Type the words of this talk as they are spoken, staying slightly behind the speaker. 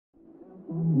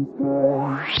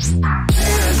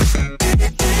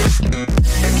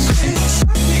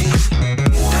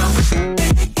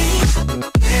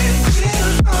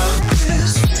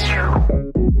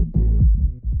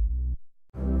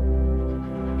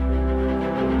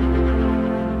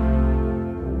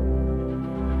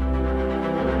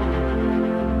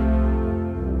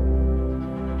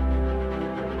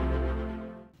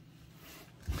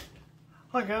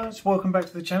Hi guys, welcome back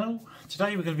to the channel.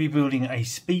 Today we're going to be building a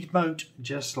speedboat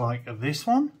just like this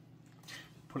one.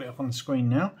 Put it up on the screen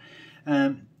now.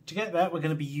 To get that we're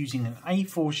going to be using an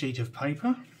A4 sheet of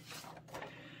paper,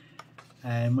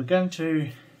 and we're going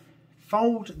to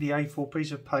fold the A4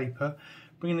 piece of paper,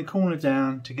 bringing the corner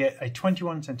down to get a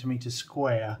 21cm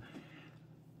square.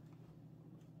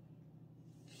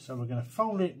 So we're going to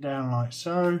fold it down like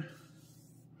so,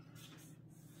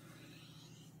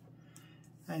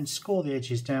 and score the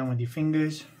edges down with your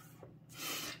fingers,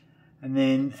 and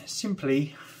then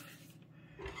simply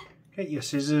get your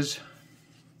scissors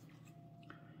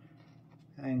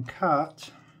and cut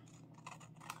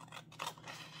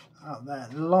up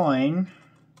that line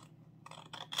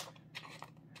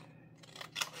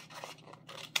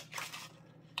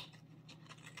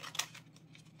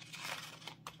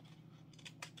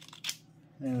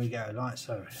there we go, like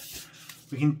so.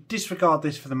 We can disregard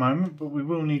this for the moment, but we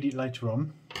will need it later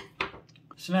on.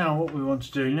 So now what we want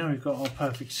to do, now we've got our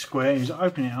perfect square, is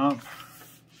open it up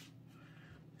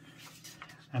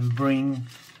and bring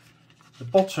the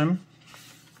bottom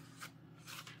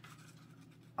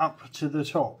up to the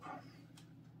top.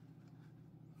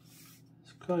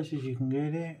 As close as you can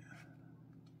get it,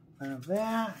 about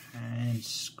there, and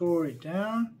score it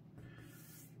down.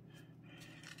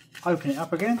 Open it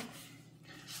up again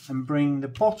and bring the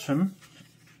bottom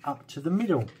up to the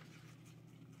middle.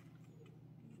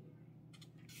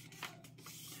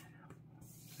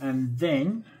 And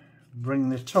then bring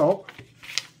the top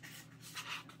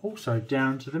also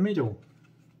down to the middle.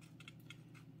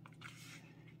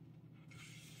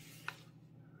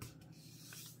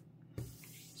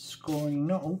 Scoring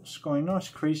nice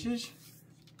creases.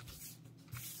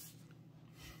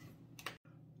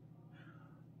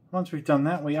 Once we've done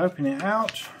that, we open it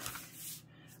out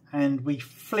and we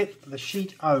flip the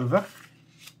sheet over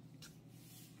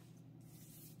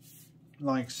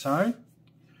like so,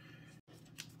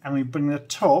 and we bring the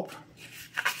top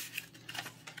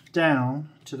down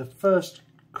to the first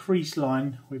crease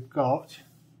line we've got,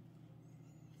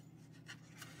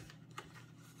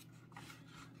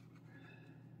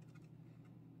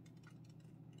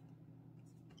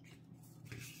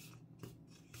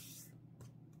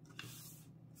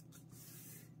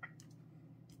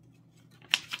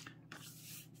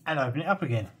 and open it up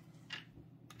again.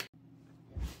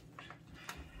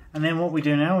 And then what we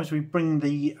do now is we bring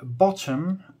the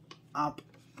bottom up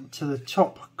to the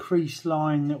top crease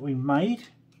line that we made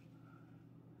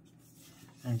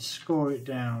and score it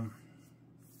down.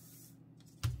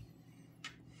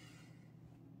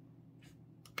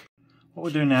 What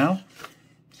we'll do now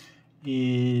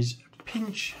is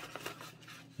pinch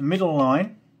the middle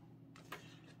line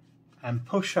and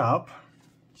push up.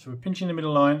 So we're pinching the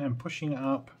middle line and pushing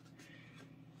up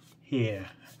here,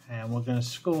 and we're going to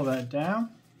score that down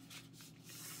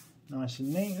nice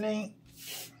and neatly,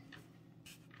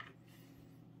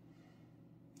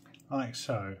 like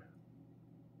so.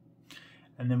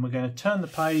 And then we're going to turn the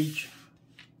page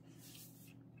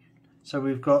so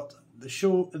we've got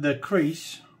the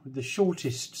crease with the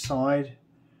shortest side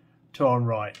to our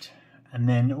right. And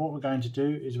then what we're going to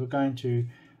do is we're going to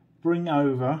bring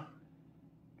over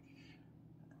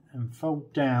and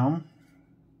fold down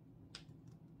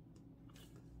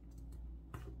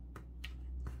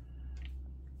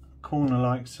corner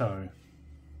like so.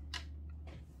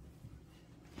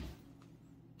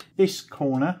 This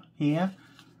corner here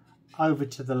over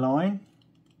to the line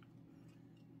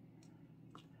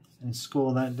and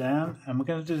score that down, and we're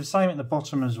going to do the same at the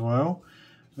bottom as well.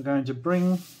 We're going to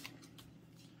bring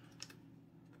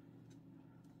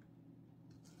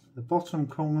the bottom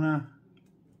corner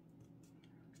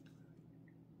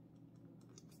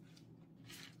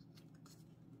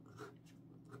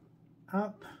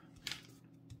up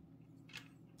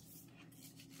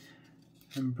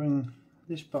and bring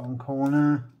this bottom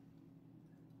corner,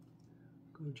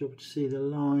 good job to see the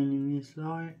line in this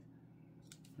light,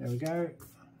 there we go,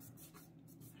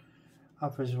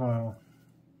 up as well.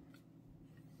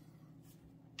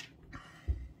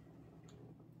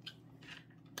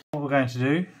 What we're going to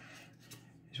do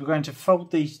is we're going to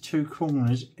fold these two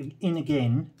corners in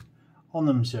again on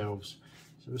themselves.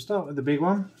 So we'll start with the big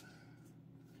one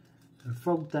and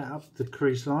fold that up the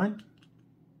crease line,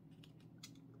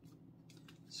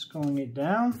 scoring it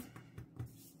down,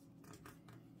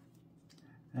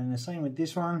 and the same with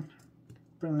this one.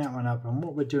 Bring that one up, and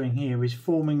what we're doing here is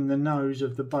forming the nose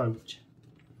of the boat.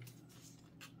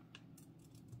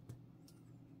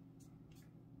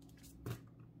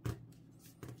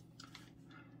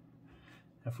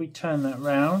 If we turn that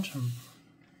round,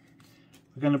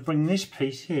 we're going to bring this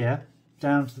piece here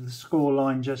down to the score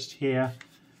line just here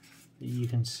that you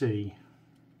can see.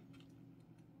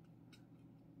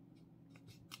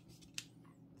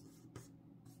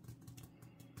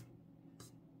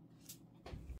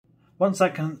 Once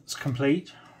that's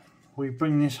complete, we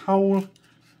bring this whole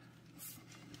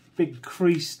big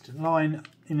creased line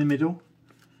in the middle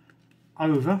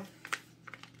over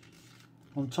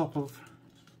on top of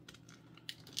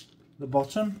the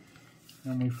bottom,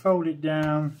 and we fold it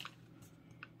down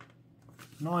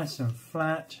nice and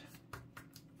flat,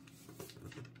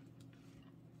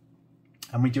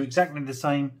 and we do exactly the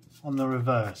same on the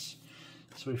reverse.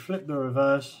 So we flip the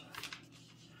reverse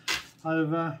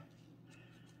over,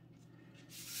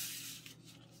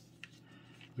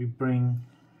 we bring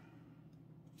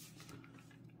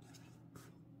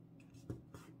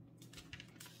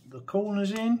the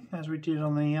corners in as we did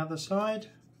on the other side,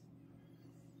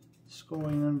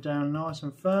 scoring them down nice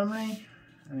and firmly,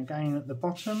 and again at the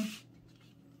bottom.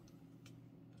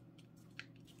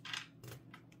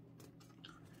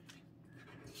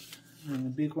 And the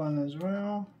big one as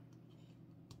well.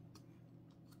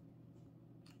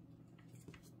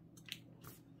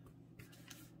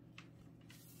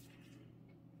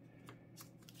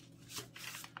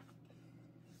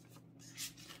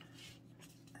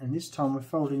 And this time we're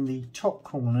folding the top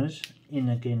corners in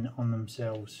again on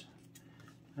themselves,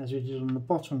 as we did on the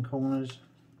bottom corners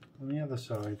on the other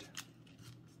side.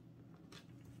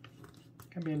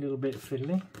 Can be a little bit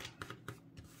fiddly.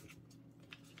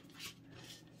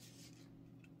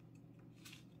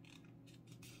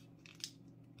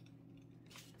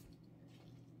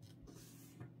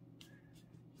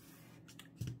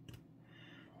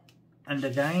 And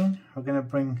again, we're going to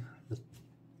bring the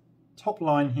top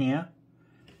line here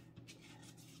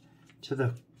to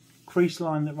the crease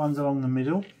line that runs along the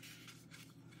middle,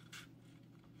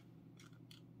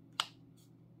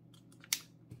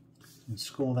 and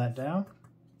score that down,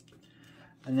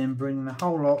 and then bring the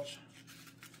whole lot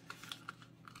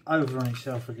over on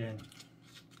itself again,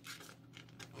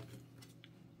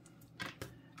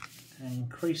 and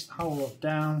increase the whole lot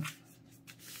down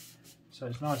so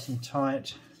it's nice and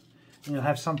tight, and you'll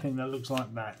have something that looks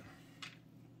like that.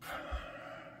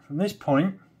 From this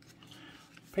point,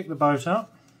 pick the boat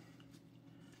up,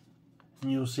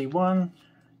 and you'll see 1,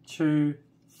 2,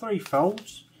 3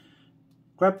 folds.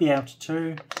 Grab the outer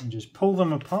two and just pull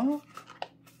them apart,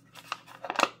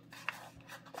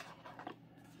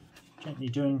 gently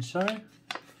doing so,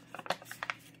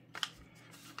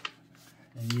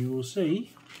 and you will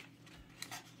see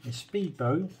the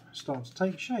speedboat start to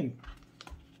take shape.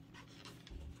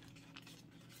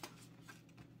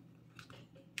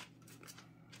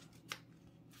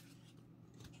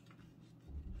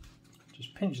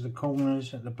 Just pinch the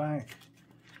corners at the back,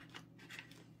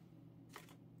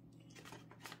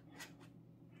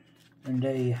 and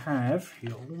there you have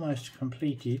your almost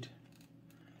completed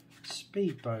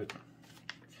speedboat.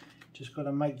 Just got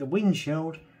to make the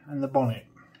windshield and the bonnet.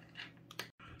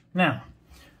 Now,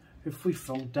 if we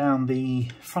fold down the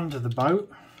front of the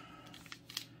boat,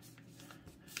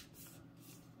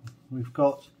 we've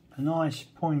got a nice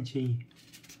pointy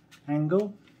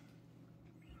angle.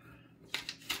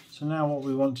 So now what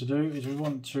we want to do is we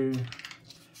want to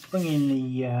bring in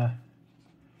the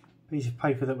piece of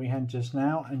paper that we had just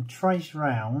now and trace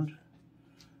round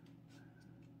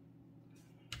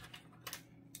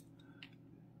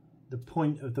the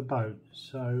point of the boat.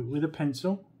 So with a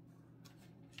pencil,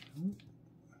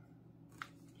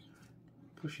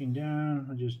 pushing down,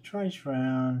 I just trace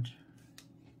round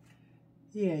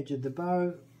the edge of the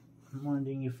boat,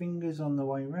 winding your fingers on the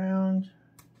way round.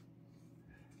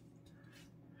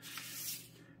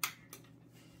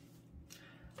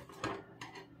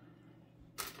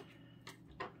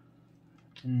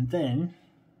 And then,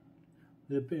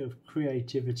 with a bit of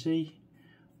creativity,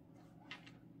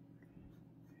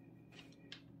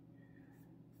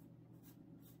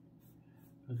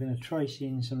 we're going to trace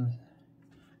in some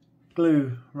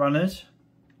glue runners.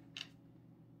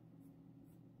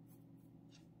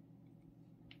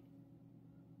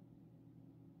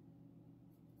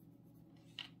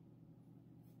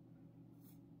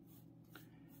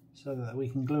 So that we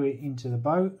can glue it into the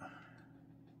boat.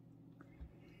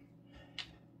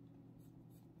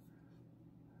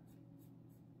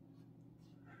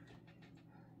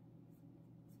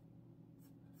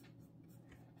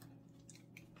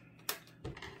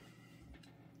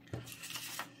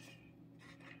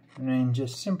 and then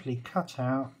just simply cut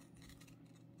out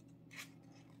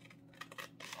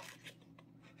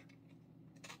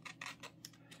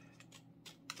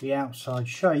the outside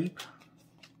shape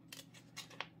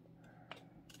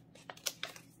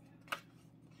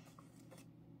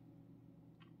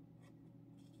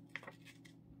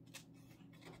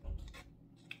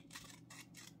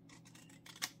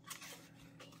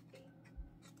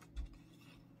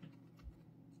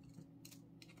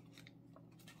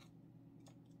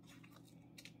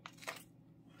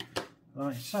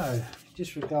like so.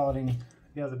 Disregarding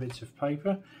the other bits of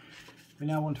paper, we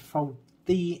now want to fold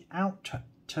the outer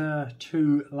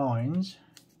two lines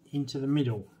into the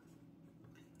middle.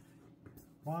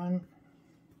 1,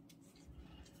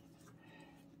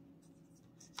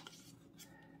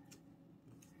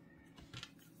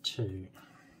 2,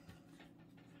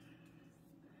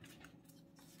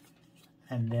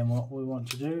 and then what we want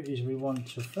to do is we want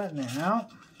to flatten it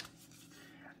out,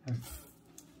 and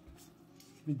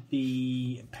with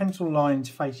the pencil lines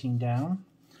facing down,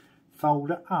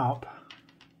 fold up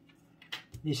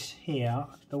this here,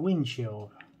 the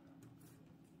windshield.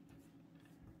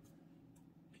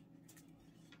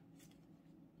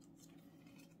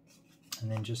 And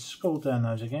then just scroll down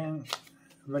those again,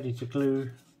 ready to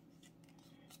glue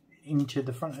into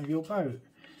the front of your boat.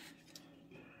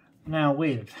 Now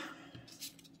with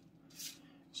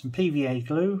some PVA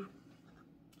glue,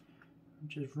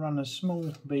 just run a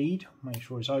small bead, make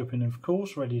sure it's open of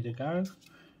course, ready to go.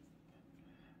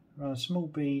 Run a small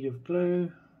bead of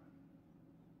glue,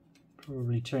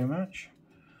 probably too much.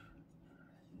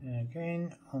 And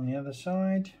again on the other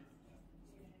side,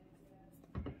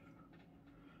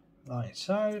 like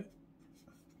so.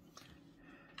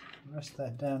 Rest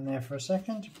that down there for a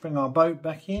second. Bring our boat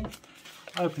back in,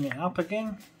 open it up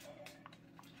again,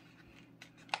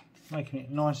 making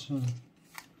it nice and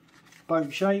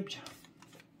boat shaped,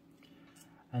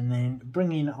 and then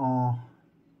bring in our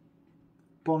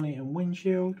bonnet and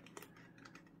windshield.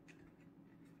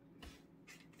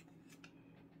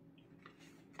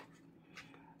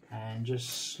 And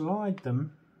just slide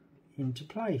them into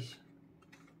place.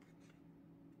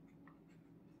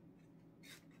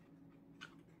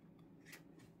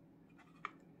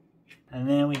 And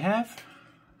there we have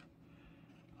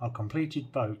our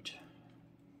completed boat.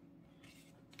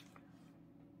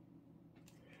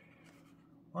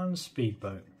 One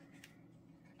speedboat.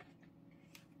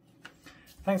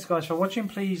 Thanks guys for watching.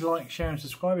 Please like, share and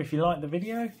subscribe if you like the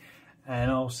video, and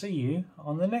I'll see you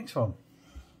on the next one.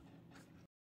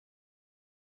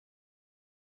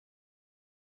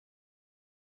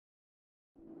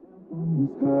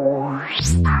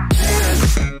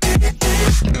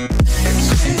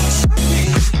 Good.